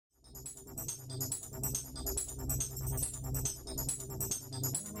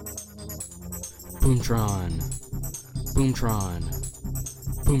Boomtron. Boomtron.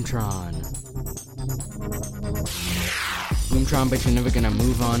 Boomtron. Boomtron, but you're never gonna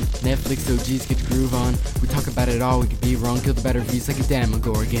move on. Netflix OGs get the groove on. We talk about it all, we could be wrong. Kill the better views like a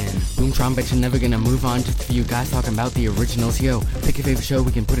Demogorgon. Boomtron, but you're never gonna move on. Just a few guys talking about the originals. Yo, pick your favorite show,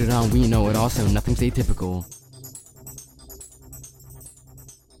 we can put it on. We know it also, nothing's atypical.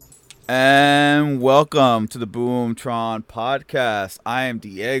 And welcome to the Boomtron podcast. I am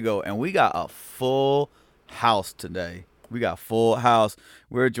Diego, and we got a full house today. We got full house.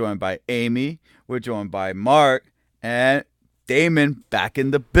 We're joined by Amy. We're joined by Mark and Damon back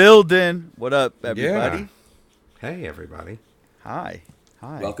in the building. What up, everybody? Yeah. Hey, everybody. Hi.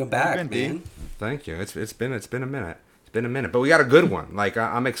 Welcome back, man. Thank you. It's been a minute. But we got a good one. Like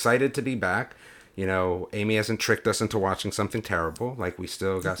I'm excited to be back. You know, Amy hasn't tricked us into watching something terrible. Like, we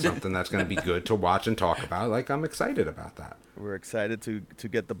still got something that's going to be good to watch and talk about. Like, I'm excited about that. We're excited to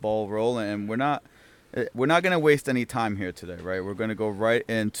get the ball rolling, and we're not going to waste any time here today, right? We're going to go right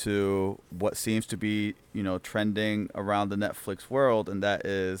into what seems to be, trending around the Netflix world, and that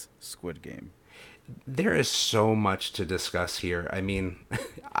is Squid Game. There is so much to discuss here. I mean,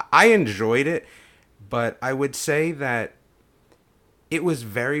 I enjoyed it, but I would say that it was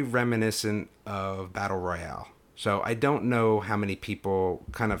very reminiscent of Battle Royale. So I don't know how many people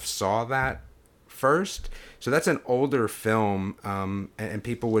kind of saw that first. So that's an older film, and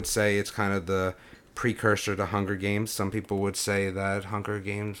people would say it's kind of the precursor to Hunger Games. Some people would say that Hunger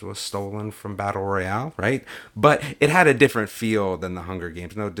Games was stolen from Battle Royale, right? But it had a different feel than the Hunger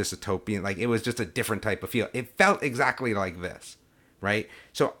Games. No dystopian. Like, it was just a different type of feel. It felt exactly like this, right?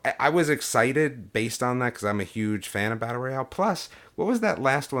 So I was excited based on that because I'm a huge fan of Battle Royale. Plus, what was that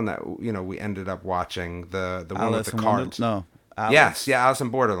last one that we ended up watching? The one with the cards. Alice. Alice in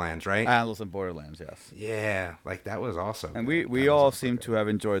Borderlands, right? Alice in Borderlands, yes. Yeah, like that was awesome. And we all seem to have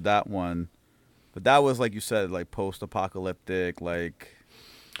enjoyed that one. But that was, like you said, like post-apocalyptic, like...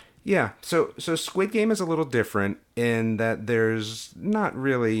 Yeah, so Squid Game is a little different in that there's not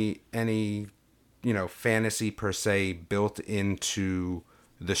really any, fantasy per se built into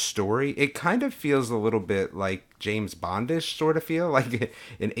the story. It kind of feels a little bit like James Bondish sort of feel, like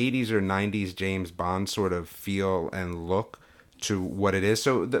an 80s or 90s James Bond sort of feel and look to what it is.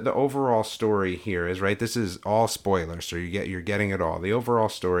 So the overall story here is, right, this is all spoilers, so you're getting it all. The overall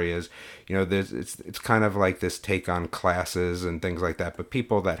story is, it's kind of like this take on classes and things like that, but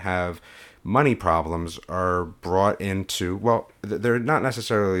people that have money problems are brought into, well, they're not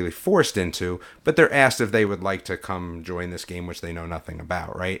necessarily forced into, but they're asked if they would like to come join this game, which they know nothing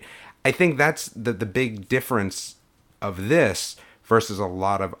about, right? I think that's the big difference of this versus a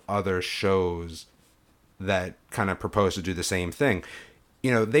lot of other shows that kind of propose to do the same thing.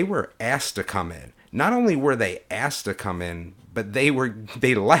 They were asked to come in. Not only were they asked to come in, but they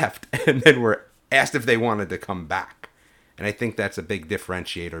left and then were asked if they wanted to come back. And I think that's a big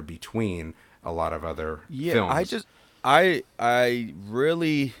differentiator between a lot of other films. I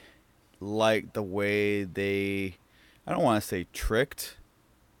really like the way they, I don't want to say tricked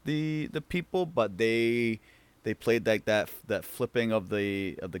the people, but they played like that flipping of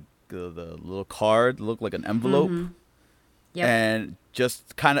the little card, looked like an envelope. Mm-hmm. Yep. And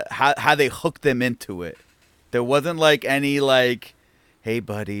just kind of how they hooked them into it. There wasn't like any like, hey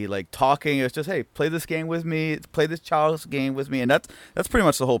buddy, like talking. It's just, hey, play this game with me, play this child's game with me. And that's pretty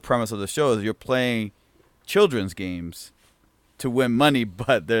much the whole premise of the show, is you're playing children's games to win money,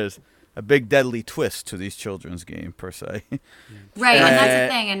 but there's a big deadly twist to these children's game per se. Right, and that's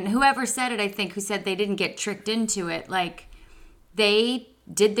the thing. And whoever said it, I think, who said they didn't get tricked into it, like they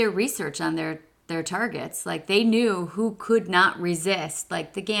did their research on their targets. Like, they knew who could not resist,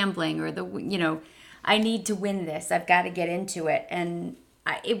 like the gambling or the, I need to win this. I've got to get into it. And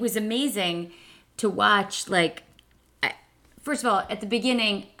it was amazing to watch. Like, first of all, at the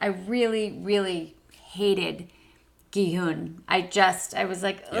beginning, I really, really hated Gi-hun. I was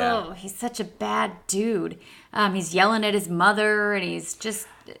like, oh, he's such a bad dude. He's yelling at his mother, and he's just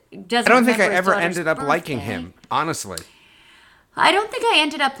doesn't. I don't think I remember his ever daughter's ended up liking birthday. him, honestly. I don't think I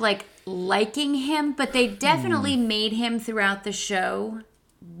ended up liking him, but they definitely made him throughout the show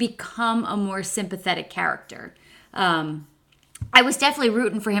become a more sympathetic character. I was definitely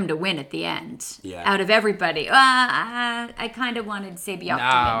rooting for him to win at the end. Yeah. Out of everybody, I kind of wanted Sabyok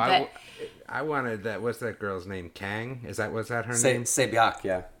to win, but I wanted that. What's that girl's name? Kang? Was that her name? Sabyok,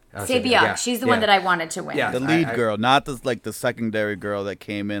 yeah. Oh, Sabyok, yeah. she's the one that I wanted to win. Yeah. The lead girl, not the secondary girl that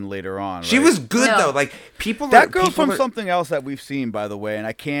came in later on. She right? was good No. though. Like, That girl's from something else that we've seen, by the way, and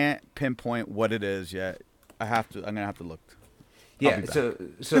I can't pinpoint what it is yet. I'm gonna have to look. Yeah. So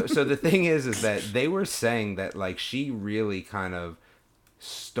the thing is that they were saying that, like, she really kind of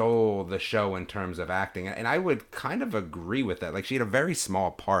stole the show in terms of acting, and I would kind of agree with that. Like, she had a very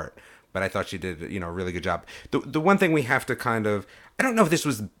small part, but I thought she did, a really good job. The one thing we have to kind of, I don't know if this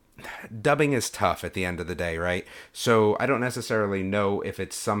was, dubbing is tough at the end of the day, right? So I don't necessarily know if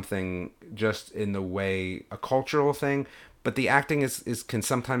it's something just in the way, a cultural thing, but the acting is can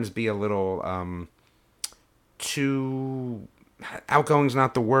sometimes be a little too, outgoing is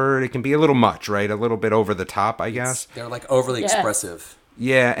not the word. It can be a little much, right? A little bit over the top, I guess. They're like overly expressive.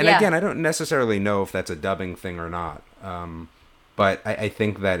 Yeah, and Yeah. again, I don't necessarily know if that's a dubbing thing or not. But I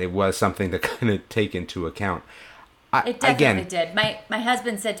think that it was something to kind of take into account. It definitely did. My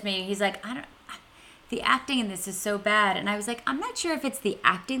husband said to me, he's like, the acting in this is so bad. And I was like, I'm not sure if it's the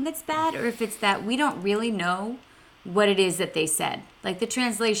acting that's bad or if it's that we don't really know what it is that they said. Like, the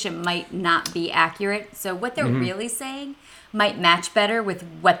translation might not be accurate. So what they're really saying might match better with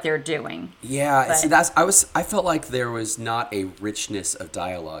what they're doing. Yeah, But- see, I felt like there was not a richness of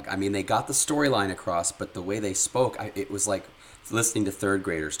dialogue. I mean, they got the storyline across, but the way they spoke, it was like listening to third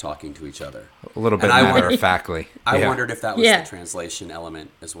graders talking to each other. A little bit And I matter-of-factly. I Yeah. wondered if that was Yeah. the translation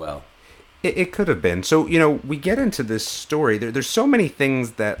element as well. It could have been. So, we get into this story. There's so many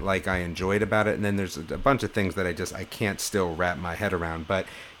things that, like, I enjoyed about it, and then there's a bunch of things that I can't still wrap my head around. But,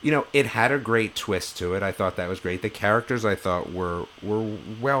 it had a great twist to it. I thought that was great. The characters, I thought, were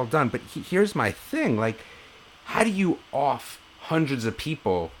well done. But here's my thing. Like, how do you off hundreds of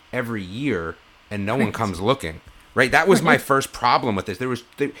people every year and no one comes looking? Right? That was my first problem with this.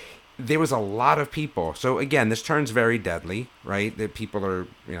 There was a lot of people. So again, this turns very deadly, right? That people are,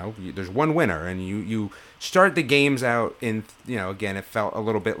 there's one winner, and you start the games out in, again, it felt a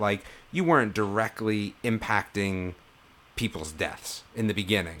little bit like you weren't directly impacting people's deaths in the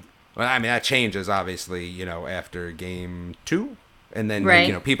beginning. Well, I mean, that changes obviously, after game 2. And then,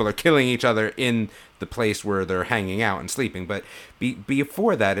 Right. people are killing each other in the place where they're hanging out and sleeping. But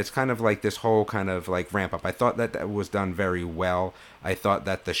before that, it's kind of like this whole kind of like ramp up. I thought that was done very well. I thought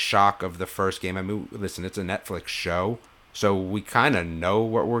that the shock of the first game, I mean, listen, it's a Netflix show, so we kind of know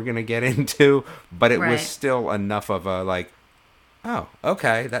what we're going to get into. But it Right. was still enough of a like, oh,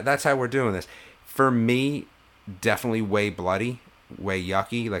 okay, that's how we're doing this. For me, definitely way bloody, way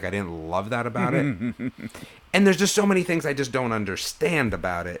yucky. Like, I didn't love that about it. And there's just so many things I just don't understand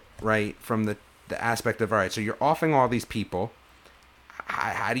about it, right? From the aspect of, all right, so you're offing all these people.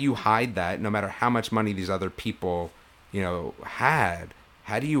 How do you hide that, no matter how much money these other people, had?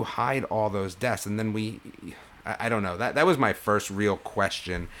 How do you hide all those deaths? And then I don't know. That was my first real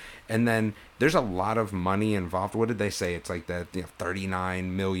question. And then there's a lot of money involved. What did they say? It's like that,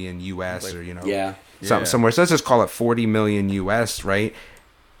 39 million US or, Yeah. somewhere. So let's just call it 40 million US, right?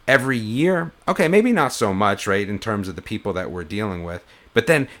 Every year, okay, maybe not so much, right, in terms of the people that we're dealing with, but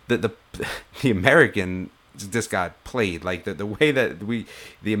then the American just got played. Like, the way that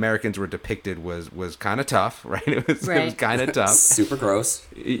the Americans were depicted was kind of tough, right? It was Right. kind of tough. Super gross.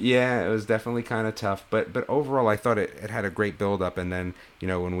 Yeah, it was definitely kind of tough, but overall, I thought it had a great build up, and then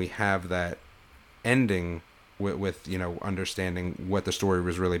when we have that ending with understanding what the story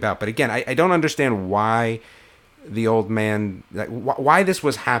was really about. But again, I don't understand why the old man, like, why this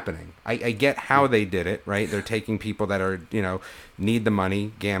was happening. I get how they did it, right? They're taking people that are, need the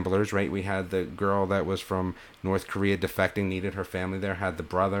money, gamblers, right? We had the girl that was from North Korea defecting, needed her family there, had the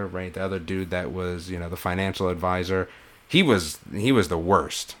brother, right? The other dude that was, the financial advisor. He was the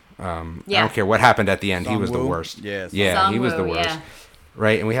worst. I Yeah. don't care what happened at the end. He was the Songwoo? worst. Yes. Yeah, he was the Songwoo, worst. yeah.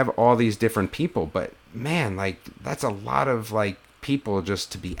 Right? And we have all these different people, but man, like, that's a lot of like people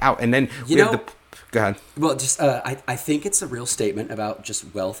just to be out. And then You we have know- go ahead. Well, just I think it's a real statement about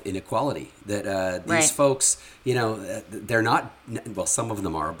just wealth inequality. That these Right. folks, they're not. Well, some of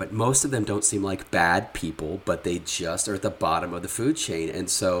them are, but most of them don't seem like bad people. But they just are at the bottom of the food chain, and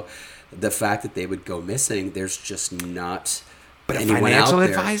so the fact that they would go missing, there's just not But a anyone financial out there.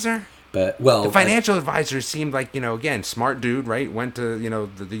 advisor? But well, The financial advisor seemed like, again, smart dude, right? Went to,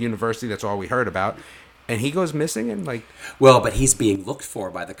 the university. That's all we heard about. And he goes missing and like, Well, but he's being looked for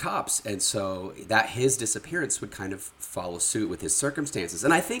by the cops, and so that his disappearance would kind of follow suit with his circumstances.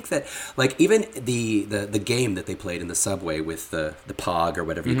 And I think that, like, even the game that they played in the subway with the POG or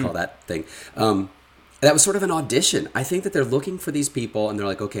whatever you call that thing, that was sort of an audition. I think that they're looking for these people, and they're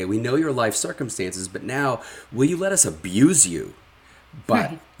like, okay, we know your life circumstances, but now will you let us abuse you?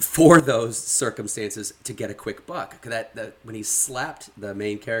 But for those circumstances to get a quick buck, that when he slapped the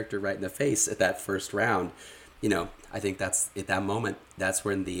main character right in the face at that first round, I think that's at that moment. That's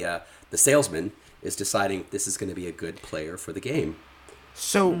when the salesman is deciding this is going to be a good player for the game.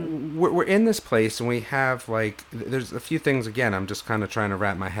 so we're in this place and we have like, there's a few things, again, I'm just kind of trying to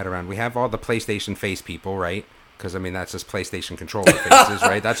wrap my head around. We have all the PlayStation face people, right? because I mean that's just PlayStation controller faces,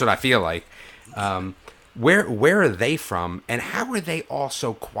 right? That's what I feel like. Where are they from, and how are they all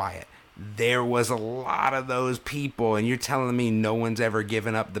so quiet? There was a lot of those people, and you're telling me no one's ever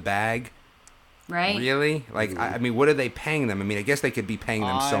given up the bag? Right. Really? Like, I mean, what are they paying them? I mean, I guess they could be paying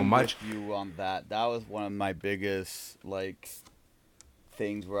them so much. I'm with you on that. That was one of my biggest like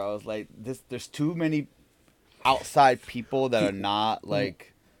things where I was like, there's too many outside people that are not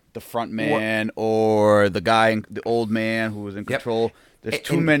like the front man or the guy, the old man who was in control. There's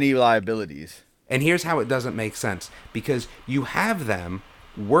too many liabilities. And here's how it doesn't make sense. Because you have them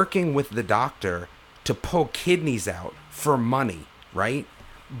working with the doctor to pull kidneys out for money, right?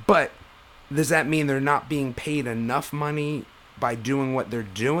 But does that mean they're not being paid enough money by doing what they're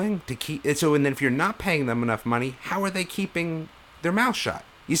doing to keep it? So, and then if you're not paying them enough money, how are they keeping their mouth shut?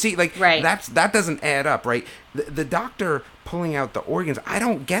 You see, like, right. that doesn't add up, right? The doctor pulling out the organs, I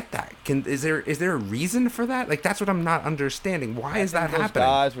don't get that. Is there a reason for that? Like, that's what I'm not understanding. Why is that happening? Those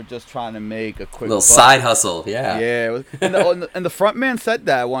guys were just trying to make a quick little buck. side hustle, yeah. Yeah, it was, and the front man said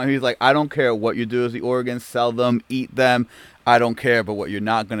that one. He's like, I don't care what you do with the organs, sell them, eat them. I don't care, but what you're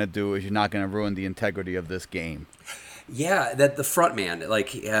not going to do is you're not going to ruin the integrity of this game. Yeah, that the front man, like,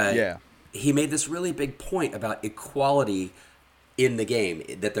 he made this really big point about equality in the game,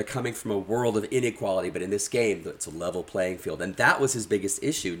 that they're coming from a world of inequality, but in this game, it's a level playing field. And that was his biggest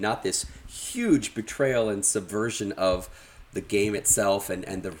issue, not this huge betrayal and subversion of the game itself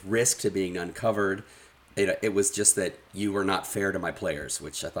and the risk to being uncovered. It was just that you were not fair to my players,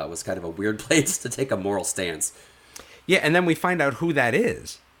 which I thought was kind of a weird place to take a moral stance. Yeah, and then we find out who that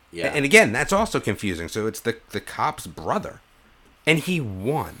is. Yeah. And again, that's also confusing. So it's the cop's brother. And he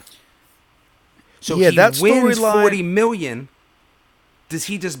won. So yeah, he that wins storyline... $40 million. Does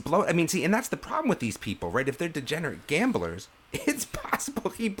he just blow? I mean, see, and that's the problem with these people, right? If they're degenerate gamblers, it's possible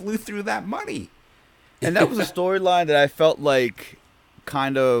he blew through that money. And that was a storyline that I felt like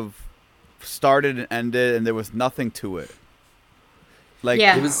kind of started and ended, and there was nothing to it. Like,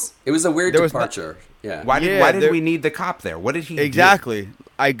 yeah. It was a weird departure. Yeah. Why did we need the cop there? What did he do? Exactly,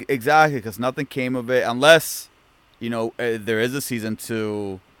 because nothing came of it, unless there is a season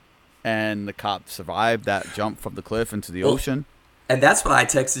 2, and the cop survived that jump from the cliff into the ocean. And that's what I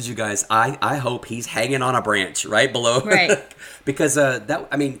texted you guys. I hope he's hanging on a branch right below, right? Because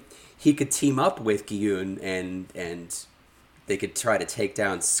he could team up with Giyun and they could try to take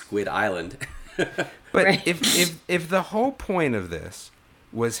down Squid Island. But right. if the whole point of this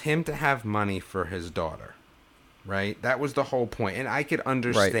was him to have money for his daughter, right? That was the whole point, and I could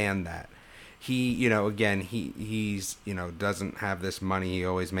understand that. He, again, he's doesn't have this money. He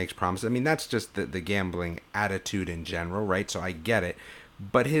always makes promises. I mean, that's just the gambling attitude in general, right? So I get it.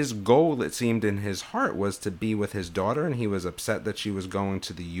 But his goal, it seemed in his heart, was to be with his daughter, and he was upset that she was going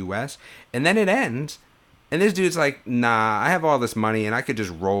to the U.S. And then it ends, and this dude's like, nah, I have all this money, and I could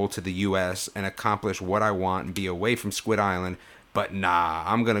just roll to the U.S. and accomplish what I want and be away from Squid Island. But nah,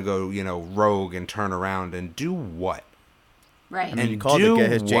 I'm going to go, rogue and turn around and do what? Right. I mean, And you called do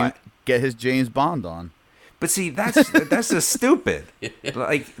to get his James Bond on. But see, that's just stupid.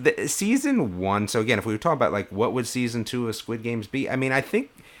 Like season 1. So again, if we were talking about like what would season 2 of Squid Games be, I mean, I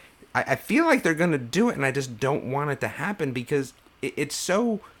feel like they're gonna do it, and I just don't want it to happen because it's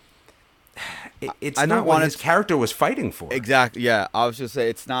so. It's I not don't what want his character was fighting for. Exactly. Yeah, I was just saying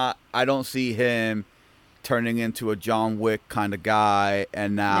it's not. I don't see him turning into a John Wick kind of guy,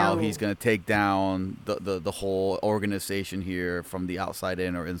 and now he's gonna take down the whole organization here from the outside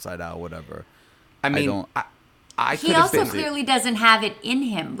in or inside out, whatever. I mean, I he also clearly doesn't have it in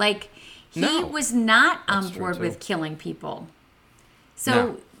him. Like, he was not on board with killing people.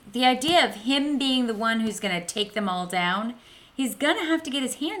 So the idea of him being the one who's going to take them all down, he's going to have to get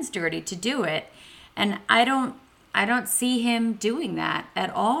his hands dirty to do it. And I don't see him doing that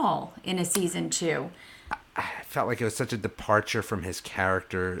at all in a season 2. I felt like it was such a departure from his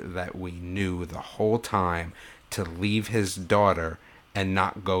character that we knew the whole time to leave his daughter and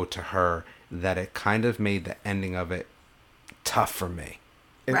not go to her, that it kind of made the ending of it tough for me.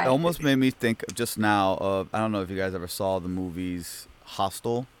 It almost made me think just now of, I don't know if you guys ever saw the movies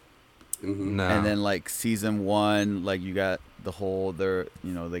Hostel. Mm-hmm. No. And then like season 1, like you got the whole,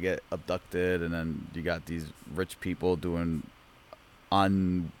 they get abducted, and then you got these rich people doing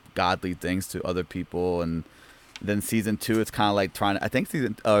ungodly things to other people, and then season 2, it's kind of like trying to, I think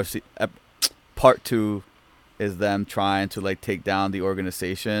part 2 is them trying to like take down the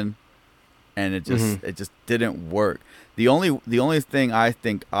organization, and it just didn't work. The only thing I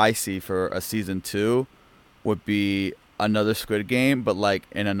think I see for a season 2 would be another Squid Game, but like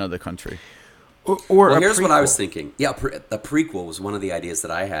in another country. Well, here's what I was thinking. Yeah, the prequel was one of the ideas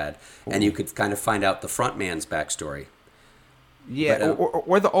that I had, and you could kind of find out the front man's backstory. Yeah, But,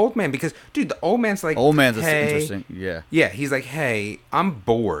 or the old man, because dude, the old man's like, Old man's hey, interesting. Yeah. Yeah, he's like, hey, I'm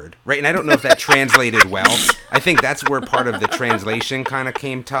bored, right? And I don't know if that translated well. I think that's where part of the translation kind of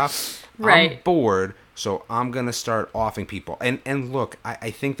came tough. Right. I'm bored, so I'm gonna start offing people. And look,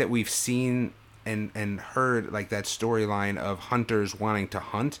 I think that we've seen and heard like that storyline of hunters wanting to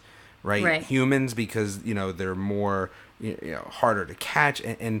hunt, right? Humans, because they're more harder to catch,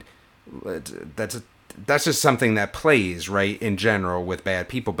 and that's just something that plays, right, in general with bad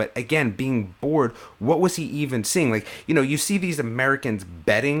people. But again, being bored, what was he even seeing? Like, you see these Americans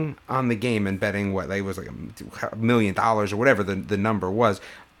betting on the game and betting what, like, it was like $1 million or whatever the number was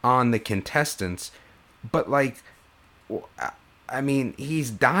on the contestants. But, like, I mean, he's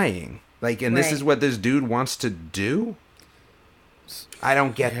dying. Like, and this is what this dude wants to do? I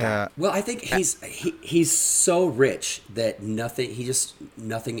don't get that. Well, I think he's so rich that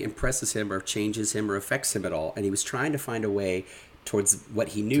nothing impresses him or changes him or affects him at all, and he was trying to find a way towards what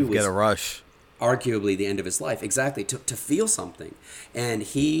he knew was Get a rush. arguably the end of his life. Exactly, to feel something. And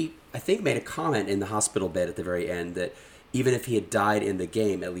he, I think, made a comment in the hospital bed at the very end that even if he had died in the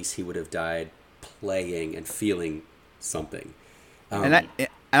game, at least he would have died playing and feeling something. And I'm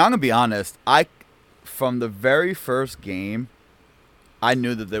gonna be honest. From the very first game, I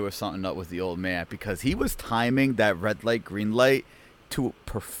knew that there was something up with the old man because he was timing that red light, green light to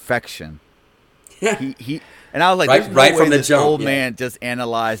perfection. he and I was like, Right- there's no right way from the this jump, old yeah. man just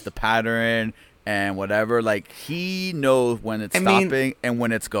analyzed the pattern and whatever. Like, he knows when it's stopping and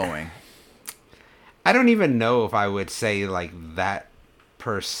when it's going. I don't even know if I would say like that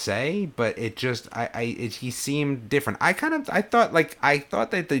per se, but it just he seemed different. I thought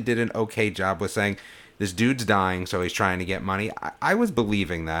that they did an okay job with saying this dude's dying, so he's trying to get money. I was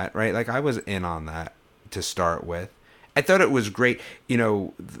believing that, right? Like, I was in on that to start with. I thought it was great.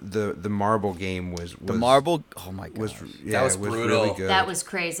 The marble game was The marble. Oh my god. was was brutal. really good. That was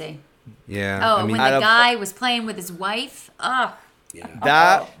crazy. yeah. Oh, I mean, when the guy was playing with his wife. Oh, Yeah.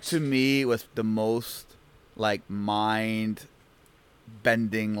 That to me was the most like mind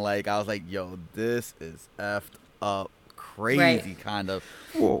bending. Like, I was like, yo, this is effed up crazy kind of.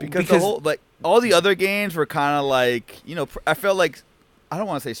 Well, Because the whole, like, all the other games were kind of like, I felt like, I don't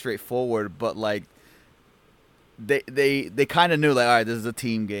want to say straightforward, but like they kind of knew, like, all right, this is a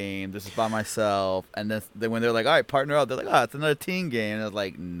team game, this is by myself, and then when they're like, all right, partner up, they're like, oh, it's another team game, and I was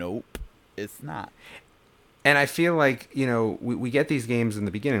like, nope, it's not. And I feel like, we get these games in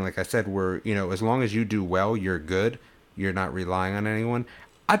the beginning, like I said, where, as long as you do well, you're good. You're not relying on anyone.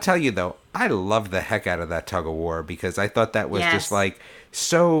 I tell you, though, I love the heck out of that tug of war because I thought that was just, like,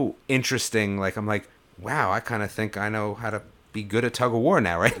 so interesting. Like, I'm like, wow, I kind of think I know how to be good at tug of war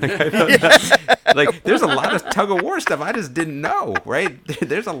now, right? Like, I thought like, there's a lot of tug of war stuff I just didn't know, right?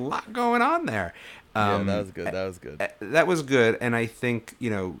 There's a lot going on there. Yeah, that was good. That was good. That was good, and I think,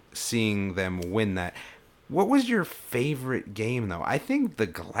 seeing them win that. What was your favorite game, though? I think the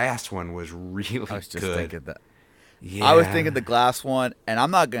glass one was really I was just good. thinking that. Yeah. I was thinking the glass one, and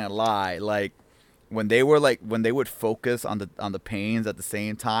I'm not gonna lie, like when they would focus on the panes at the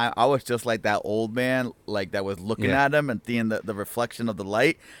same time, I was just like that old man, like that was looking at him and seeing the reflection of the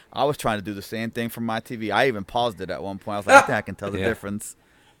light. I was trying to do the same thing from my TV. I even paused it at one point. I was like, I think I can tell the difference.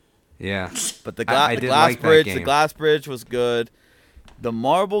 Yeah. But the I glass did like that bridge, game. the glass bridge was good. The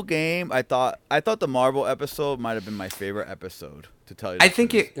marble game, I thought the marble episode might have been my favorite episode, to tell you the I think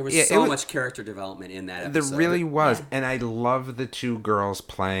truth. There was yeah, so much character development in that There episode. really was, and I love the two girls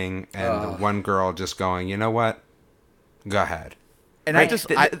playing, and the one girl just going, you know what? Go ahead. And Right? I just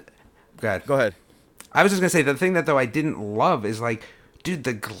Go ahead. go ahead. I was just gonna say the thing that though I didn't love is like, dude,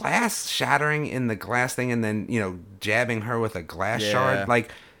 the glass shattering in the glass thing, and then jabbing her with a glass Yeah. shard. Like,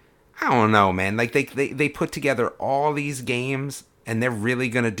 I don't know, man. Like they put together all these games, and they're really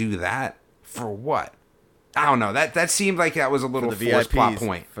gonna do that for what? I don't know. That seemed like that was a little For the forced VIPs, plot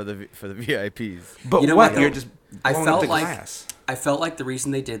point. for the VIPs. But You know what? what, You're though? just I blowing felt up the like glass. I felt like the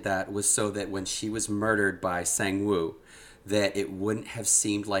reason they did that was so that when she was murdered by Sang-woo, that it wouldn't have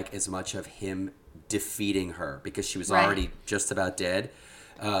seemed like as much of him defeating her because she was Right. already just about dead.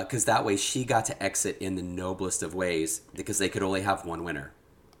 Because that way she got to exit in the noblest of ways because they could only have one winner.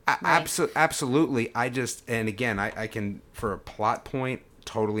 Absolutely. And again, I can, for a plot point,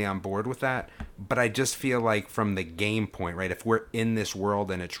 totally on board with that. But I just feel like from the game point, right? If we're in this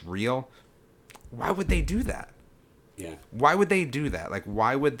world and it's real, why would they do that? Yeah. Why would they do that? Like,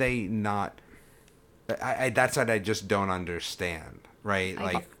 why would they not? That's what I just don't understand, right?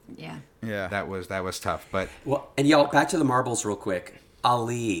 Like, yeah. Yeah. that was tough. But Well, and y'all, back to the marbles real quick.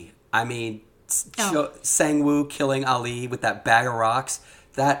 Ali, I mean, Sang-woo killing Ali with that bag of rocks,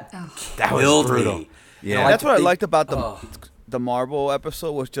 that That was killed brutal. me. Yeah. That's what I liked about the Marvel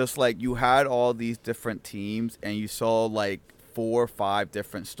episode was just like you had all these different teams and you saw like 4 or 5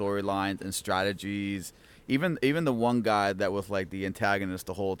 different storylines and strategies. Even the one guy that was like the antagonist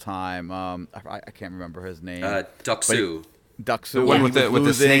the whole time. I can't remember his name. Duck-Soo. Duck-Soo. The one he with was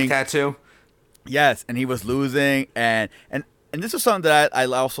the snake losing. tattoo. Yes, and he was losing, and this is something that I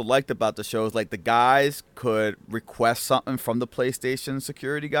also liked about the show is like the guys could request something from the PlayStation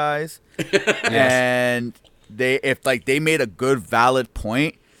security guys, and if they made a good valid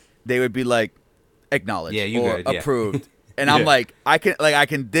point, they would be like acknowledged or approved. And I'm like I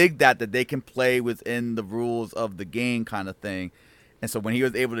can dig that they can play within the rules of the game kind of thing, and so when he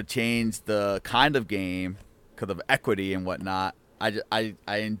was able to change the kind of game because of equity and whatnot, I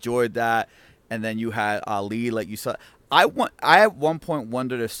enjoyed that. And then you had Ali, like you saw. I at one point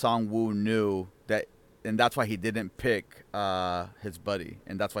wondered if Sang-woo knew that, and that's why he didn't pick his buddy,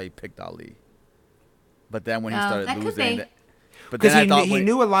 and that's why he picked Ali. But then when he started losing, because he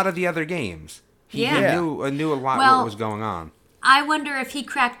knew a lot of the other games. He knew a lot what was going on. I wonder if he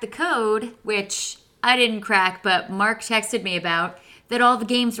cracked the code, which I didn't crack, but Mark texted me about, that all the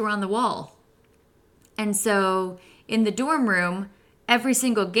games were on the wall. And so in the dorm room, every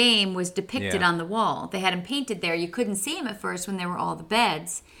single game was depicted on the wall. They had them painted there. You couldn't see them at first when there were all the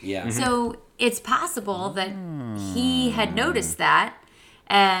beds. Yeah. So it's possible that he had noticed that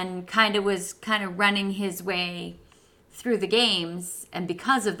and was running his way through the games, and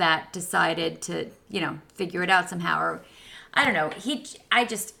because of that decided to, figure it out somehow. Or I don't know. I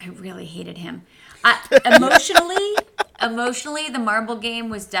really hated him. Emotionally, the Marble game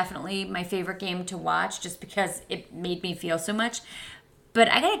was definitely my favorite game to watch just because it made me feel so much. But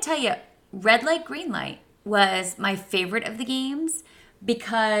I gotta tell you, Red Light, Green Light was my favorite of the games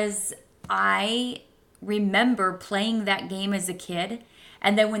because I remember playing that game as a kid.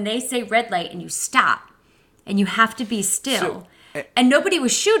 And then when they say red light and you stop and you have to be still, and nobody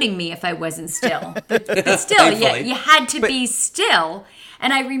was shooting me if I wasn't still. But still, you had to be still.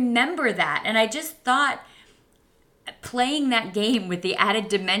 And I remember that. And I just thought playing that game with the added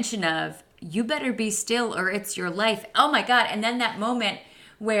dimension of you better be still or it's your life. Oh my God. And then that moment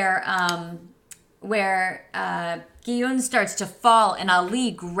where Gi-Yun starts to fall and Ali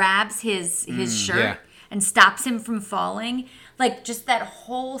grabs his shirt and stops him from falling. Like just that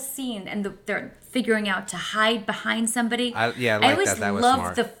whole scene and they're figuring out to hide behind somebody. I always that was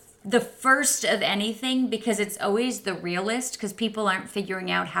love smart. the first of anything because it's always the realest because people aren't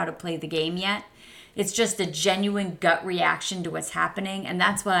figuring out how to play the game yet. It's just a genuine gut reaction to what's happening, and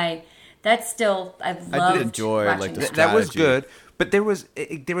that's why I did enjoy like the that was good, but there was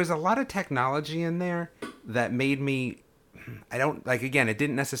a lot of technology in there that made me. I don't like again. It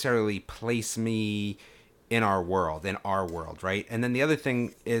didn't necessarily place me in our world, right? And then the other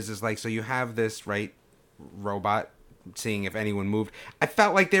thing is like so you have this right robot seeing if anyone moved. I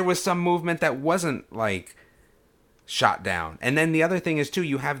felt like there was some movement that wasn't like shot down. And then the other thing is too,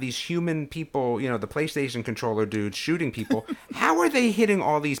 you have these human people, the PlayStation controller dudes shooting people. How are they hitting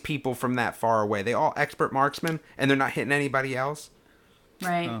all these people from that far away? They all expert marksmen and they're not hitting anybody else?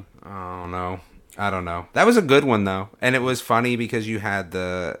 Right. Oh no. I don't know. That was a good one though. And it was funny because you had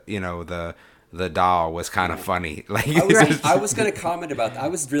the doll was kind of funny. Like I was going to comment about that. I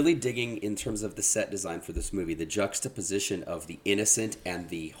was really digging in terms of the set design for this movie, the juxtaposition of the innocent and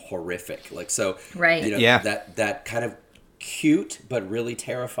the horrific. Like so, right? That kind of cute but really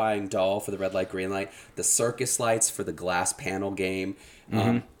terrifying doll for the red light, green light. The circus lights for the glass panel game,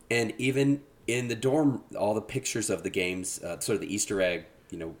 and even in the dorm, all the pictures of the games, sort of the Easter egg.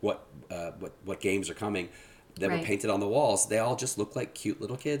 What games are coming. That were painted on the walls. They all just look like cute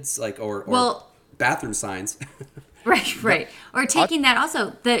little kids, or bathroom signs. right. Or taking that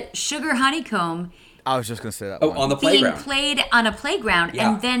also, the sugar honeycomb. I was just gonna say that. On the playground. Being played on a playground,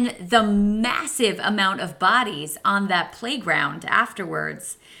 and then the massive amount of bodies on that playground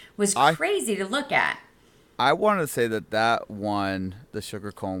afterwards was crazy to look at. I wanted to say that one, the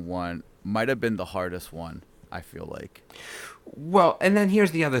sugar cone one, might have been the hardest one. I feel like. Well, and then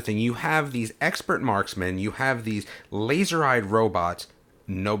here's the other thing. You have these expert marksmen. You have these laser-eyed robots.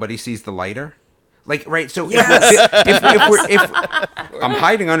 Nobody sees the lighter. Like, right? So if I'm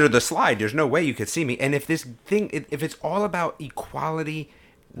hiding under the slide, there's no way you could see me. And if it's all about equality,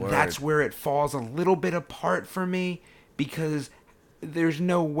 that's where it falls a little bit apart for me because there's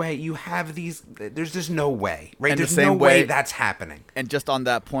no way you have these. There's just no way, right? There's no way that's happening. And just on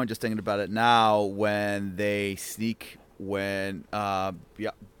that point, just thinking about it now, when they sneak. What's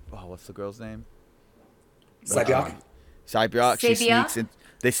the girl's name? Sae-byeok. Sae-byeok. She sneaks in.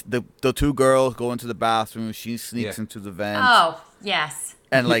 the two girls go into the bathroom. She sneaks into the vent. Oh, yes.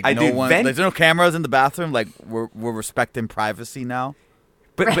 And like I no do one, vent- there's no cameras in the bathroom. Like we're respecting privacy now.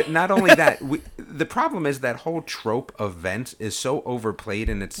 But not only that, the problem is that whole trope of vents is so overplayed,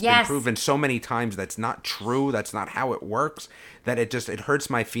 and it's been proven so many times that's not true. That's not how it works. That it hurts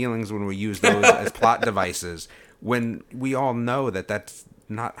my feelings when we use those as plot devices. When we all know that that's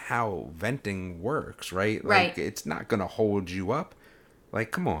not how venting works, right? Like it's not going to hold you up.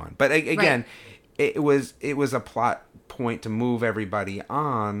 Like, come on. But again, it was a plot point to move everybody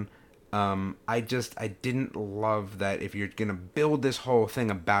on. I didn't love that if you're going to build this whole thing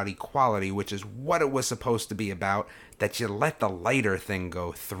about equality, which is what it was supposed to be about, that you let the lighter thing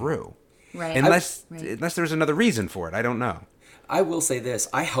go through. Right. Unless there's another reason for it. I don't know. I will say this.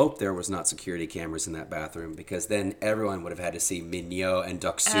 I hope there was not security cameras in that bathroom, because then everyone would have had to see Mignot and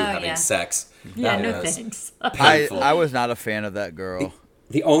Deok-su having sex. Yeah, That no was thanks. painful. I was not a fan of that girl.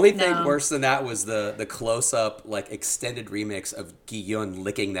 The only thing worse than that was the close-up, like, extended remix of Gi-yeon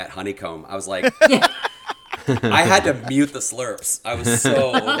licking that honeycomb. I was like, I had to mute the slurps. I was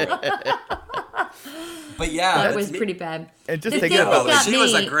so over it. But yeah. That was pretty bad. And just The thinking thing about that got she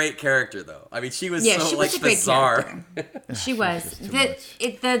was a me- great character, though. I mean, she was Yeah, so, she like, was a great bizarre. character. She was.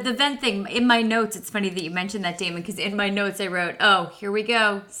 The vent thing, in my notes, it's funny that you mentioned that, Damon, because in my notes I wrote, oh, here we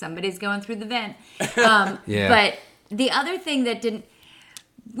go. Somebody's going through the vent. Yeah. But the other thing that didn't,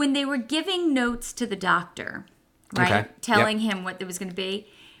 when they were giving notes to the doctor, right, Okay. telling him what there was going to be,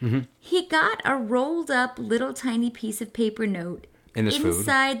 he got a rolled up little tiny piece of paper note In his food.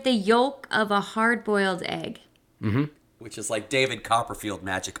 inside the yolk of a hard-boiled egg. Which is like David Copperfield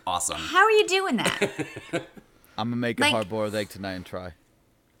magic awesome. How are you doing that? I'm gonna make a hard-boiled egg tonight and try.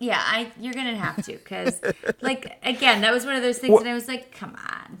 Yeah, you're gonna have to, because, like, again, that was one of those things that I was like, come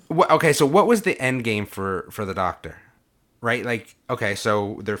on. Okay, so what was the end game for the doctor? Right? Like, okay,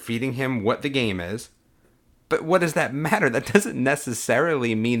 so they're feeding him what the game is. But what does that matter? That doesn't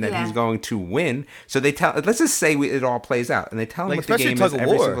necessarily mean that he's going to win. So they let's just say it all plays out, and they tell him Like, what the especially game Tug is of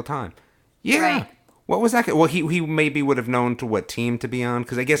every War. single time. Yeah. Right. What was that? Well, he maybe would have known to what team to be on,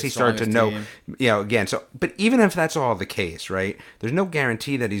 because I guess he started to know, strongest again. So, but even if that's all the case, right? There's no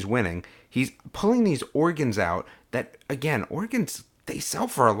guarantee that he's winning. He's pulling these organs out that, again, organs, they sell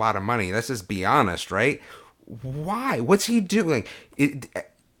for a lot of money. Let's just be honest, right? Why? What's he doing?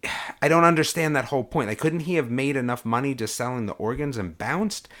 I don't understand that whole point. Like, couldn't he have made enough money just selling the organs and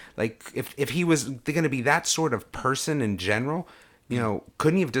bounced? Like, if he was going to be that sort of person in general,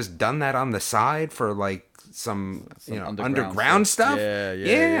 couldn't he have just done that on the side for like some underground stuff?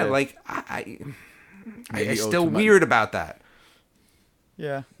 Yeah. Like, I Maybe still ultimate- weird about that.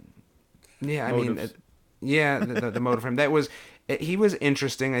 Yeah. Yeah, I mean, Motives. the motive for him. That was, he was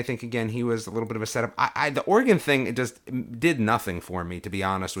interesting. I think, again, he was a little bit of a setup. The organ thing, it just did nothing for me, to be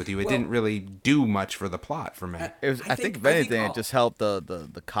honest with you. It didn't really do much for the plot for me. It was. I think if anything, it just helped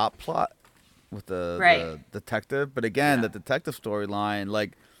the cop plot with the detective. But again, the detective storyline,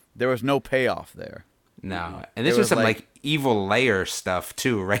 like, there was no payoff there. No, and this It was was some like- like evil layer stuff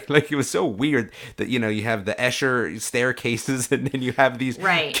too, right? Like, it was so weird that you have the Escher staircases, and then you have these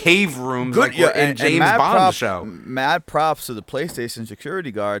cave rooms like we're in James Bond show. Mad props to the PlayStation security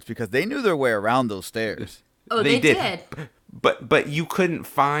guards, because they knew their way around those stairs. Oh, they did. But you couldn't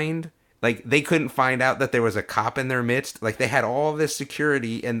find, like, they couldn't find out that there was a cop in their midst. Like, they had all this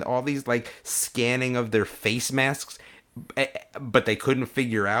security and all these like scanning of their face masks, but they couldn't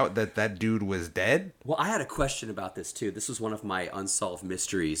figure out that dude was dead. Well, I had a question about this too. This was one of my unsolved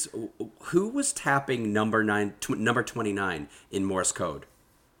mysteries. Who was tapping number 29 in Morse code?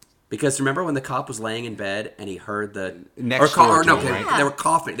 Because remember when the cop was laying in bed and he heard the Next door to him, right? They were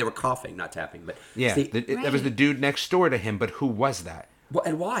coughing. They were coughing, not tapping. But Yeah, see, that was the dude next door to him. But who was that?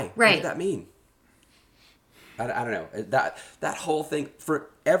 and why? What Right. did that mean? I don't know. That whole thing,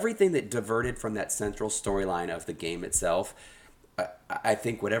 for everything that diverted from that central storyline of the game itself, I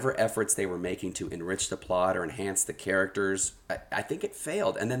think whatever efforts they were making to enrich the plot or enhance the characters, I think it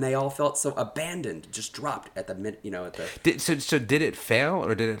failed. And then they all felt so abandoned, just dropped at the mid, at the. So did it fail,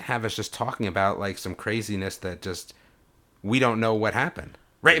 or did it have us just talking about like some craziness that just we don't know what happened?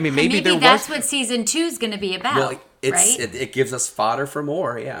 Right? I mean, maybe there that's was. what season 2 is going to be about, Well, right? it gives us fodder for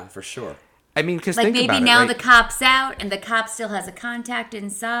more. Yeah, for sure. I mean, because Like, think maybe about now it, right? the cop's out and the cop still has a contact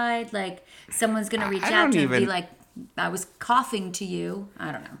inside. Like, someone's going to reach I out don't to him and be even- like, I was coughing to you.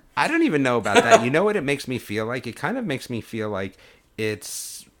 I don't know. I don't even know about that. You know what it makes me feel like? It kind of makes me feel like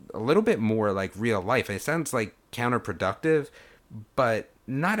it's a little bit more like real life. It sounds like counterproductive, but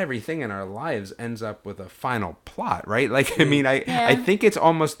not everything in our lives ends up with a final plot, right? Like, I mean, I think it's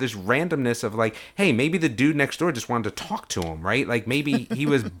almost this randomness of like, hey, maybe the dude next door just wanted to talk to him, right? Like maybe he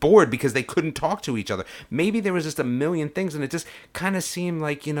was bored because they couldn't talk to each other. Maybe there was just a million things, and it just kind of seemed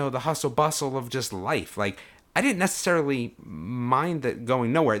like, you know, the hustle bustle of just life. Like, I didn't necessarily mind that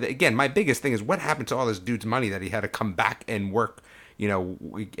going nowhere. Again, my biggest thing is what happened to all this dude's money that he had to come back and work, you know,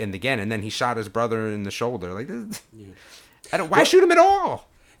 and again, and then he shot his brother in the shoulder. Like, why shoot him at all?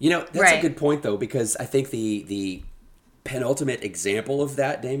 You know, that's Right. a good point, though, because I think the penultimate example of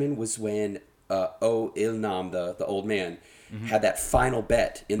that, Damon, was when Ilnam, the old man, had that final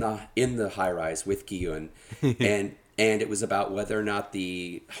bet in the high rise with Giyun, and it was about whether or not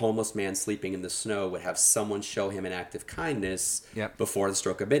the homeless man sleeping in the snow would have someone show him an act of kindness Yep. before the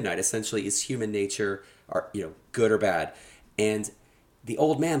stroke of midnight. Essentially, is human nature, good or bad? And the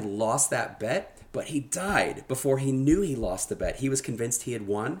old man lost that bet, but he died before he knew he lost the bet. He was convinced he had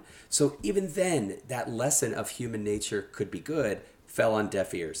won. So even then, that lesson of human nature could be good fell on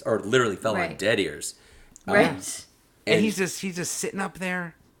deaf ears, or literally fell on Right. dead ears. Right. And he's just sitting up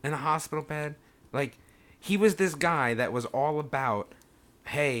there in a hospital bed. Like, he was this guy that was all about,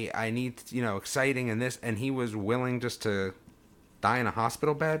 hey, I need, you know, exciting and this, and he was willing just to die in a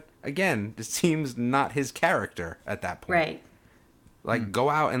hospital bed. Again, it seems not his character at that point. Right. Like, go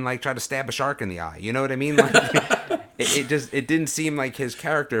out and like try to stab a shark in the eye. You know what I mean? Like, it didn't seem like his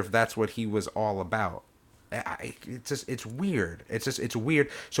character if that's what he was all about. It's weird. It's weird.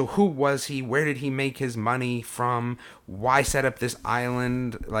 So who was he? Where did he make his money from? Why set up this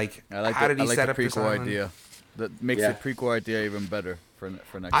island? Like, how did he set up this prequel island? idea. That makes the prequel idea even better for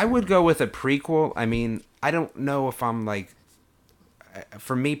next. I time. would go with a prequel. I mean, I don't know if I'm like.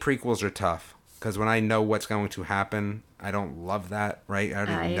 For me, prequels are tough because when I know what's going to happen, I don't love that. Right? I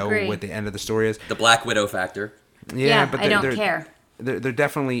already I know agree. what the end of the story is. The Black Widow factor. Yeah, but I don't care. There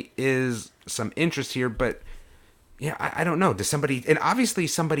definitely is some interest here, but yeah, I don't know. Does somebody, and obviously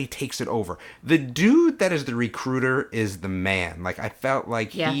somebody takes it over. The dude that is the recruiter is the man. Like, I felt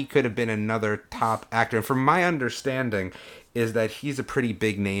like Yeah. he could have been another top actor. And from my understanding is that he's a pretty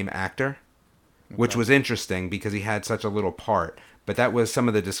big name actor, which was interesting because he had such a little part. But that was some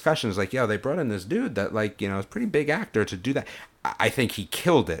of the discussions, like, yo, they brought in this dude that, like, you know, is a pretty big actor to do that. I think he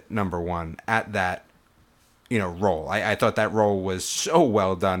killed it, number one, at that, you know, role. I thought that role was so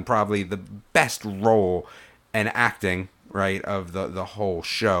well done. Probably the best role and acting, right, of the whole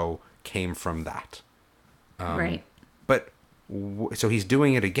show came from that. Right. But so he's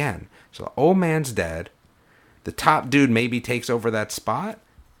doing it again. So the old man's dead. The top dude maybe takes over that spot,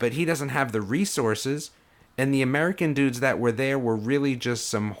 but he doesn't have the resources. And the American dudes that were there were really just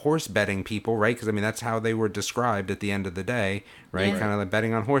some horse betting people, right? Because, I mean, that's how they were described at the end of the day, right? Yeah. Kind of like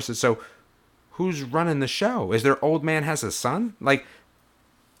betting on horses. So who's running the show? Is their old man has a son? Like,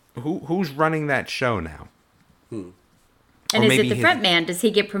 who's running that show now? And Or is maybe it the his- front man? Does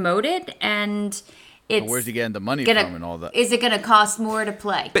he get promoted? And it's Where's he getting the money gonna, from and all that? Is it going to cost more to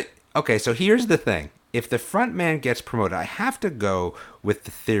play? But okay, so here's the thing. If the front man gets promoted, I have to go with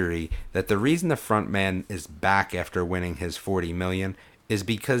the theory that the reason the front man is back after winning his 40 million is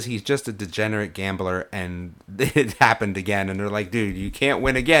because he's just a degenerate gambler and it happened again. And they're like, dude, you can't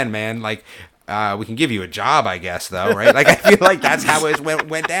win again, man. Like, we can give you a job, I guess, though, right? Like, I feel like that's how it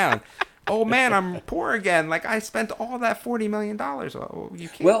went down. Oh, man, I'm poor again. Like, I spent all that $40 million. Oh, you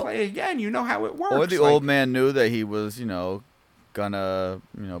can't play again. You know how it works. Or the Like, old man knew that he was, gonna,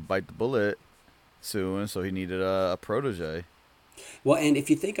 bite the bullet soon, so he needed a protege. Well, and if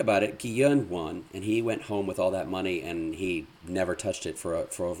you think about it, Giyun won, and he went home with all that money, and he never touched it for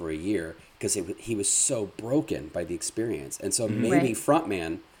over a year because he was so broken by the experience. And so maybe Right.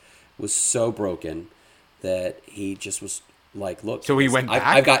 Frontman was so broken that he just was like, look, So he went back?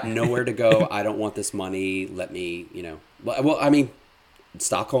 I've got nowhere to go. I don't want this money. Let me, well, I mean,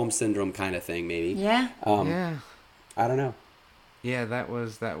 Stockholm Syndrome kind of thing, maybe. Yeah. Yeah. I don't know. Yeah, that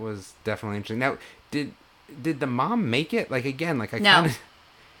was definitely interesting. Now, did the mom make it? Like, again, like I No. kind of.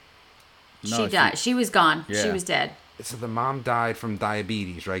 No, She died. She was gone. She Yeah. was dead. So the mom died from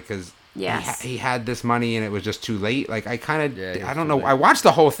diabetes, right? Because Yes. he had this money and it was just too late. Like, I kind of, Yeah, he was I don't too know. late. I watched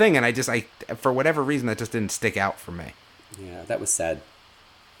the whole thing and I for whatever reason, that just didn't stick out for me. Yeah, that was sad.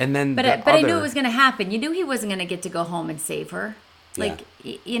 And then, But I knew it was going to happen. You knew he wasn't going to get to go home and save her. Like,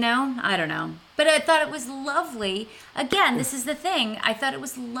 I don't know. But I thought it was lovely. Again, this is the thing. I thought it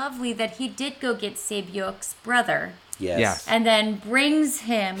was lovely that he did go get Sebyuk's brother Yes. Yes. and then brings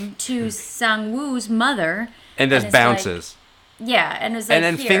him to Sang-woo's mother. and just it's like- bounces. Yeah, and it's like, And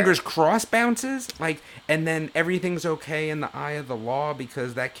then here. fingers crossed bounces, like, and then everything's okay in the eye of the law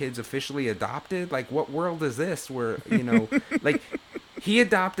because that kid's officially adopted. Like, what world is this? Where like, he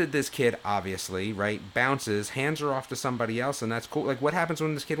adopted this kid, obviously, right? Bounces, hands her off to somebody else, and that's cool. Like, what happens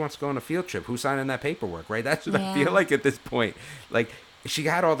when this kid wants to go on a field trip? Who's signing that paperwork, right? That's what I feel like at this point. Like, she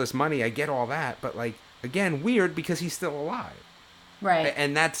got all this money, I get all that, but, like, again, weird because he's still alive. Right.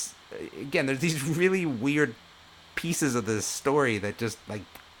 And that's, again, there's these really weird pieces of this story that just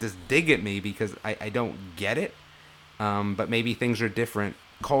dig at me because I don't get it. But maybe things are different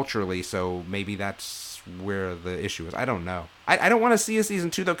culturally, so maybe that's where the issue is. I don't know. I don't want to see a season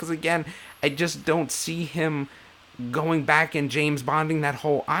 2 though, because again, I just don't see him going back and James Bonding that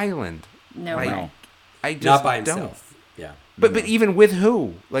whole island. No like, way. I just Not by don't. himself. Yeah. But even with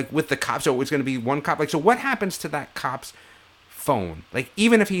who? Like with the cops, so it's going to be one cop. Like, so what happens to that cop's phone? Like,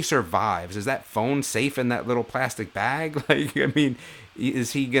 even if he survives, is that phone safe in that little plastic bag? Like, I mean,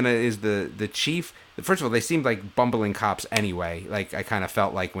 is the chief? First of all, they seemed like bumbling cops anyway. Like, I kind of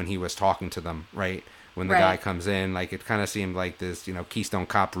felt like when he was talking to them, right? When the guy comes in, like, it kind of seemed like this, Keystone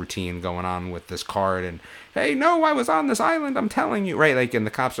Cop routine going on with this card. And, hey, no, I was on this island, I'm telling you, right? Like, and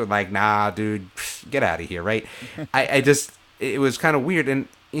the cops are like, nah, dude, get out of here, right? It was kind of weird. And,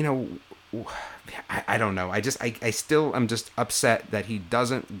 I don't know. I still am just upset that he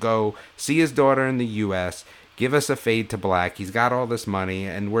doesn't go see his daughter in the U.S., give us a fade to black. He's got all this money,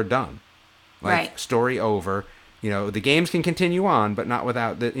 and we're done. Like, story over. The games can continue on, but not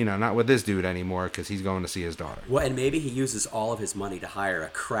without not with this dude anymore because he's going to see his daughter. Well, and maybe he uses all of his money to hire a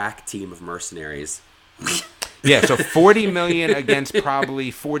crack team of mercenaries. Yeah, so 40 million against probably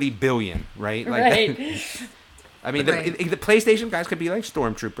 40 billion, right? Like, Right. I mean, the PlayStation guys could be like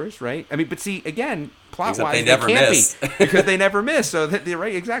stormtroopers, right? I mean, but see, again, plot-wise, they they never can't miss. be because they never miss. So they're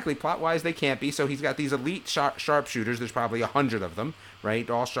right, exactly. Plot-wise, they can't be. So he's got these elite sharpshooters. There's probably 100 of them, right?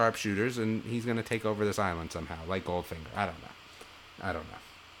 All sharpshooters, and he's going to take over this island somehow, like Goldfinger. I don't know.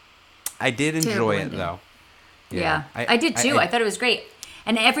 I did enjoy it though. Yeah, I did too. I thought it was great,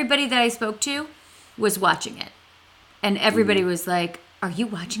 and everybody that I spoke to was watching it, and everybody was like, "Are you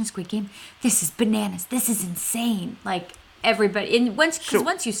watching Squid Game? This is bananas. This is insane!" Like everybody, and once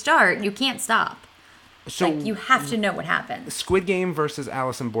you start, you can't stop. So like you have to know what happens. Squid Game versus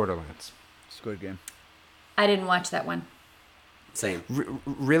Alice in Borderlands. Squid Game. I didn't watch that one. Same.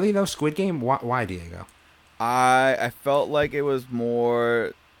 Really though, Squid Game? Why, Diego? I felt like it was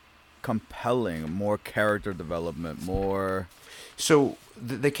more compelling, more character development, more. So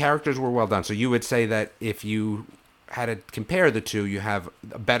the characters were well done. So you would say that if you had to compare the two, you have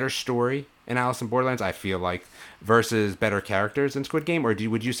a better story in Alice in Borderlands, I feel like, versus better characters in Squid Game, or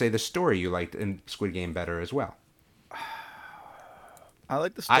would you say the story you liked in Squid Game better as well? I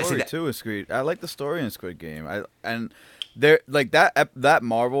like the story too in Squid. I like the story in Squid Game. That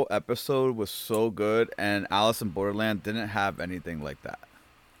Marvel episode was so good, and Alice in Borderland didn't have anything like that.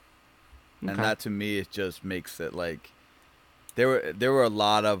 And that to me, it just makes it like there were a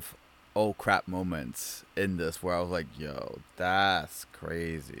lot of oh crap moments in this where I was like, yo, that's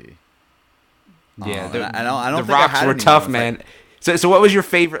crazy. Yeah, I don't the think rocks I had were any tough, moments man. So what was your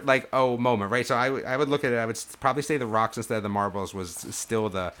favorite moment, right? So I would look at it. I would probably say the rocks instead of the marbles was still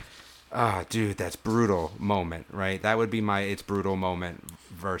the, dude, that's brutal moment, right? That would be my it's brutal moment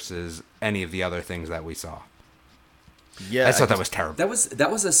versus any of the other things that we saw. Yeah, I thought that was terrible.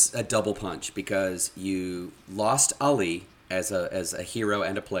 That was a double punch because you lost Ali as a hero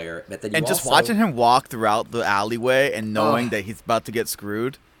and a player, but then you just watching him walk throughout the alleyway and knowing that he's about to get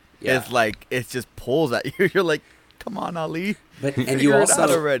screwed, is like it just pulls at you. You're like, come on, Ali. And you also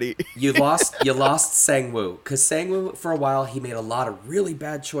already you lost Sang-woo because Sang-woo for a while he made a lot of really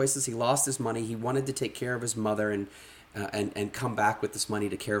bad choices. He lost his money. He wanted to take care of his mother and come back with this money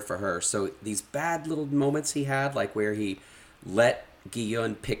to care for her. So these bad little moments he had, like where he let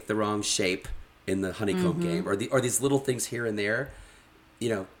Gi-yeon pick the wrong shape in the honeycomb game, or these little things here and there,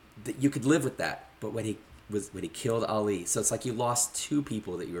 you could live with that. But when he killed Ali, so it's like you lost two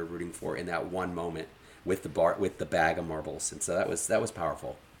people that you were rooting for in that one moment with the bag of marbles, and so that was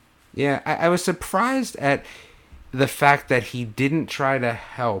powerful. Yeah, I was surprised at the fact that he didn't try to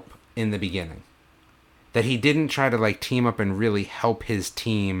help in the beginning. That he didn't try to team up and really help his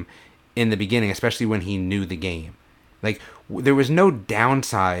team in the beginning, especially when he knew the game. Like there was no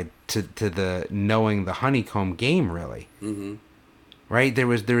downside to the knowing the honeycomb game, really. Mm-hmm. Right? There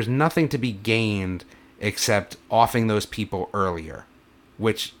was nothing to be gained except offing those people earlier,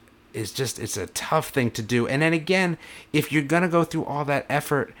 which is it's a tough thing to do. And then again, if you're gonna go through all that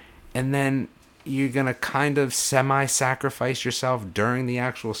effort and then you're gonna kind of semi-sacrifice yourself during the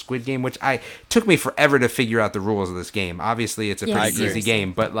actual Squid Game, which took me forever to figure out the rules of this game. Obviously, it's a pretty easy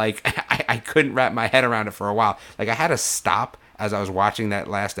game, but I couldn't wrap my head around it for a while. I had to stop as I was watching that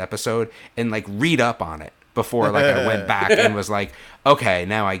last episode and read up on it, before like I went back and was like, okay,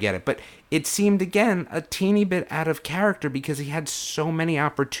 now I get it. But it seemed again a teeny bit out of character because he had so many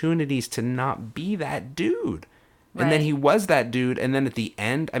opportunities to not be that dude. And then Right. he was that dude, and then at the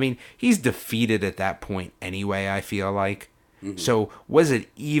end, I mean, he's defeated at that point anyway, I feel like. So was it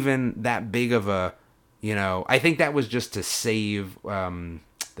even that big of a, I think that was just to save the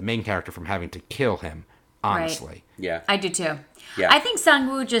main character from having to kill him, honestly. Yeah. I do too. Yeah. I think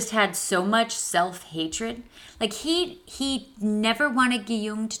Sang-woo just had so much self-hatred. Like he never wanted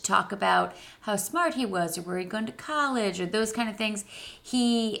Gi-yoon to talk about how smart he was or where he'd gone to college or those kind of things.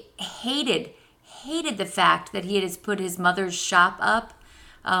 He hated the fact that he had put his mother's shop up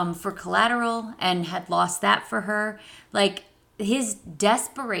for collateral and had lost that for her. Like his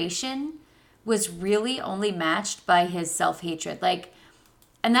desperation was really only matched by his self-hatred. Like,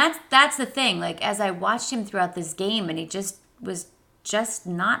 and that's the thing. Like as I watched him throughout this game, and he just was just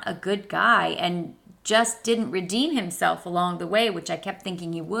not a good guy and just didn't redeem himself along the way, which I kept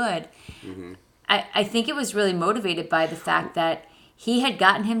thinking he would. I think it was really motivated by the fact that he had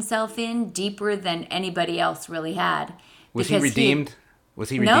gotten himself in deeper than anybody else really had. Was he Because redeemed? Was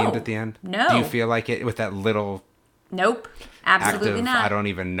he No. redeemed at the end? No. Do you feel like it with that little Nope. Absolutely active, not. I don't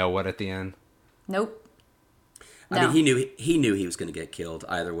even know what at the end? Nope. I mean, he knew he was going to get killed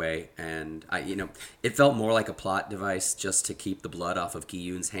either way, and it felt more like a plot device just to keep the blood off of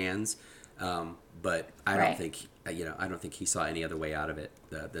Gi-yoon's hands. But I don't Right. think I don't think he saw any other way out of it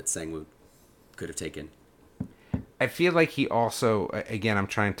that Sang-woo could have taken. I feel like he also, again, I'm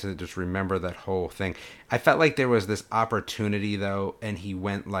trying to just remember that whole thing. I felt like there was this opportunity, though, and he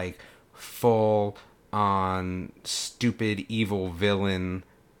went like full on stupid, evil villain,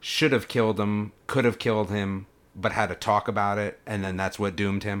 should have killed him, could have killed him, but had to talk about it, and then that's what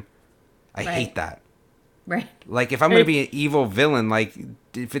doomed him. I Right. hate that. Right. Like, if I'm going to be an evil villain, like,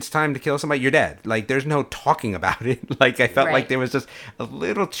 if it's time to kill somebody, you're dead. Like, there's no talking about it. Like, I felt Right. like there was just a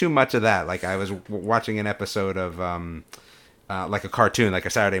little too much of that. Like, I was watching an episode of, like a cartoon, like a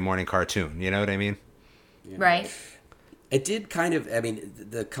Saturday morning cartoon. You know what I mean? Right. It did kind of. I mean,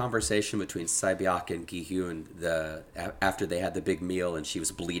 the conversation between Sae-byeok and Gi-hyun, after they had the big meal and she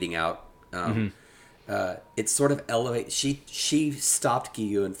was bleeding out, it sort of elevated. She stopped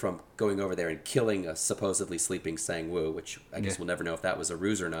Gi-hyun from going over there and killing a supposedly sleeping Sang-woo, which I guess we'll never know if that was a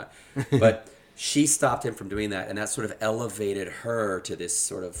ruse or not. But she stopped him from doing that, and that sort of elevated her to this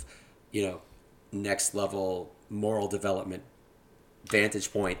sort of, next level moral development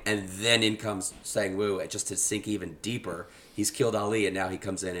vantage point, and then in comes Sang-woo just to sink even deeper. He's killed Ali, and now he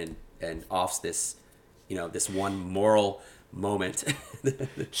comes in and offs this, this one moral moment.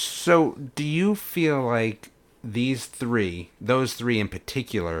 So, do you feel like those three in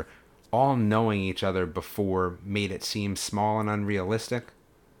particular, all knowing each other before made it seem small and unrealistic?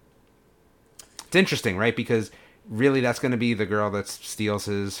 It's interesting, right? Because really that's going to be the girl that steals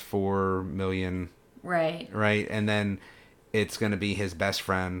his 4 million, Right. right? And then it's going to be his best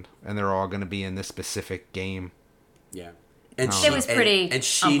friend, and they're all going to be in this specific game. Yeah, and It was pretty and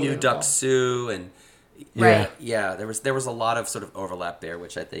she knew unbelievable. Duck-soo, and Right. yeah, there was a lot of sort of overlap there,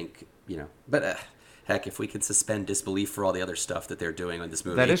 which I think but heck, if we can suspend disbelief for all the other stuff that they're doing on this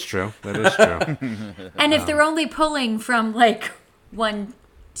movie, That is true. That is true. And if they're only pulling from like one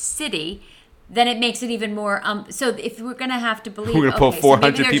city, then it makes it even more. So if we're gonna have to believe, We're gonna pull so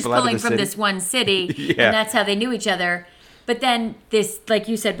 400 maybe they're people just out of pulling the from city. this one city, Yeah. and that's how they knew each other. But then this, like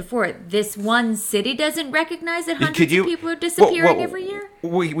you said before, this one city doesn't recognize that hundreds of people are disappearing every year.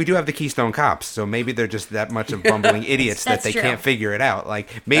 We do have the Keystone Cops, so maybe they're just that much of bumbling idiots that That's they true. can't figure it out. Like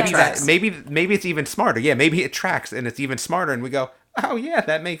maybe Tracks. maybe it's even smarter. Yeah, maybe it tracks and it's even smarter, and we go, oh yeah,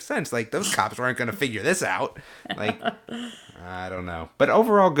 that makes sense. Like those cops weren't going to figure this out. Like I don't know, but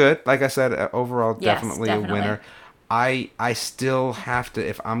overall good. Like I said, overall Yes, definitely definitely. a winner. I still have to,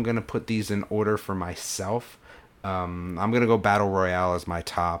 if I'm going to put these in order for myself. I'm going to go Battle Royale as my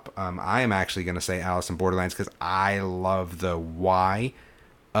top. I am actually going to say Alice in Borderlands because I love the why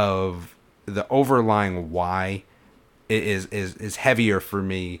of the overlying why is heavier for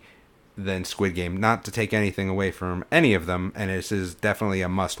me than Squid Game. Not to take anything away from any of them, and this is definitely a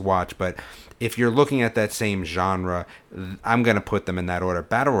must watch, but if you're looking at that same genre, I'm going to put them in that order.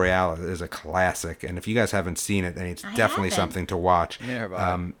 Battle Royale is a classic, and if you guys haven't seen it, then it's definitely haven't. something to watch. Yeah,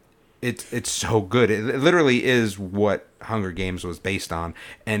 but It's so good. It literally is what Hunger Games was based on,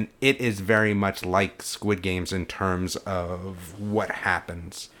 and it is very much like Squid Games in terms of what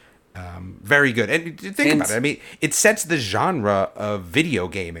happens. Very good. And think about it. I mean, it sets the genre of video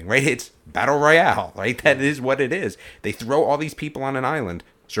gaming, right? It's Battle Royale, right? That is what it is. They throw all these people on an island,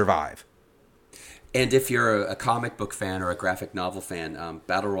 survive. And if you're a comic book fan or a graphic novel fan,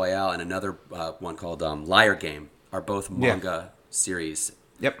 Battle Royale and another one called Liar Game are both manga series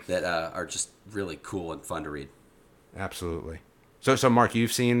that are just really cool and fun to read. Absolutely. So Mark,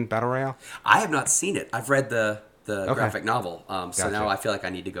 you've seen Battle Royale? I have not seen it. I've read the graphic novel, so Gotcha. now I feel like I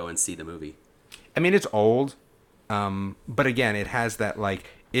need to go and see the movie. I mean, it's old, but again, it has that, like,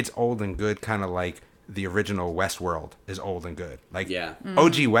 it's old and good, kind of like the original Westworld is old and good. Like,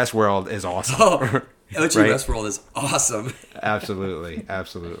 OG Westworld is awesome. Oh, OG Right? Westworld is awesome.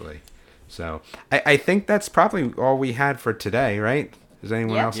 Absolutely. So I think that's probably all we had for today, right? Does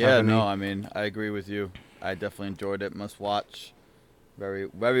anyone else have any? I mean, I agree with you. I definitely enjoyed it. Must watch. Very,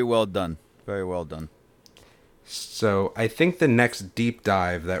 very well done. Very well done. So I think the next deep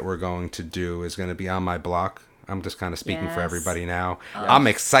dive that we're going to do is going to be On My Block. I'm just kind of speaking for everybody now. I'm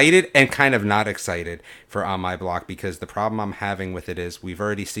excited and kind of not excited for On My Block because the problem I'm having with it is we've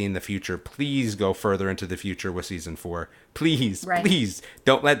already seen the future. Please go further into the future with season 4. Please, please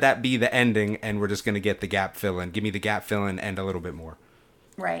don't let that be the ending and we're just going to get the gap fill in. Give me the gap fill in and a little bit more.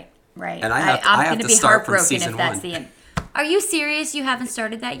 Right. And I'm going to be start from heartbroken season if that's 1. the end. Are you serious? You haven't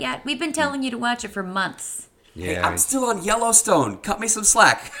started that yet? We've been telling you to watch it for months. Yeah. Hey, I'm still on Yellowstone. Cut me some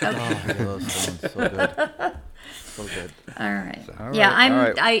slack. Yellowstone, so good. So good. All right. All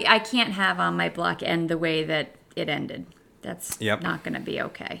Yeah, right, I can't have On My Block end the way that it ended. That's not going to be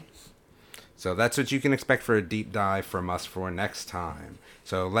okay. So that's what you can expect for a deep dive from us for next time.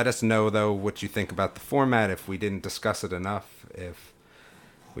 So let us know, though, what you think about the format, if we didn't discuss it enough, if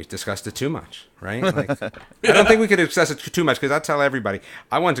we discussed it too much, right? Like, I don't think we could discuss it too much because I tell everybody,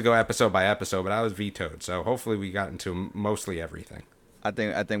 I wanted to go episode by episode, but I was vetoed. So hopefully we got into mostly everything. I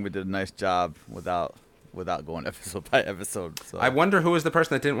think we did a nice job without going episode by episode. So I wonder who was the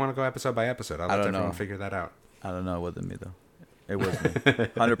person that didn't want to go episode by episode. I'll let everyone know. figure that out. I don't know. It wasn't me, though. It was me.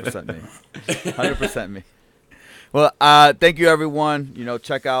 100% me. 100% me. Well, thank you, everyone.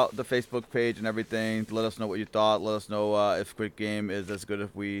 Check out the Facebook page and everything. Let us know what you thought. Let us know if Squid Game is as good as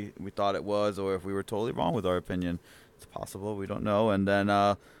we thought it was or if we were totally wrong with our opinion. It's possible. We don't know. And then,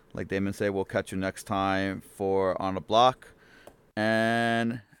 like Damon said, we'll catch you next time for On the Block.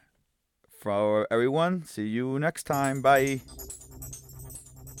 And for everyone, see you next time. Bye.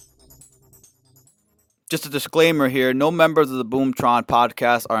 Just a disclaimer here, no members of the Boomtron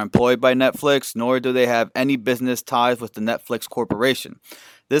podcast are employed by Netflix, nor do they have any business ties with the Netflix Corporation.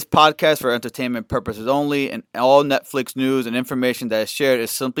 This podcast for entertainment purposes only, and all Netflix news and information that is shared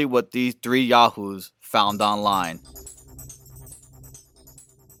is simply what these 3 yahoos found online.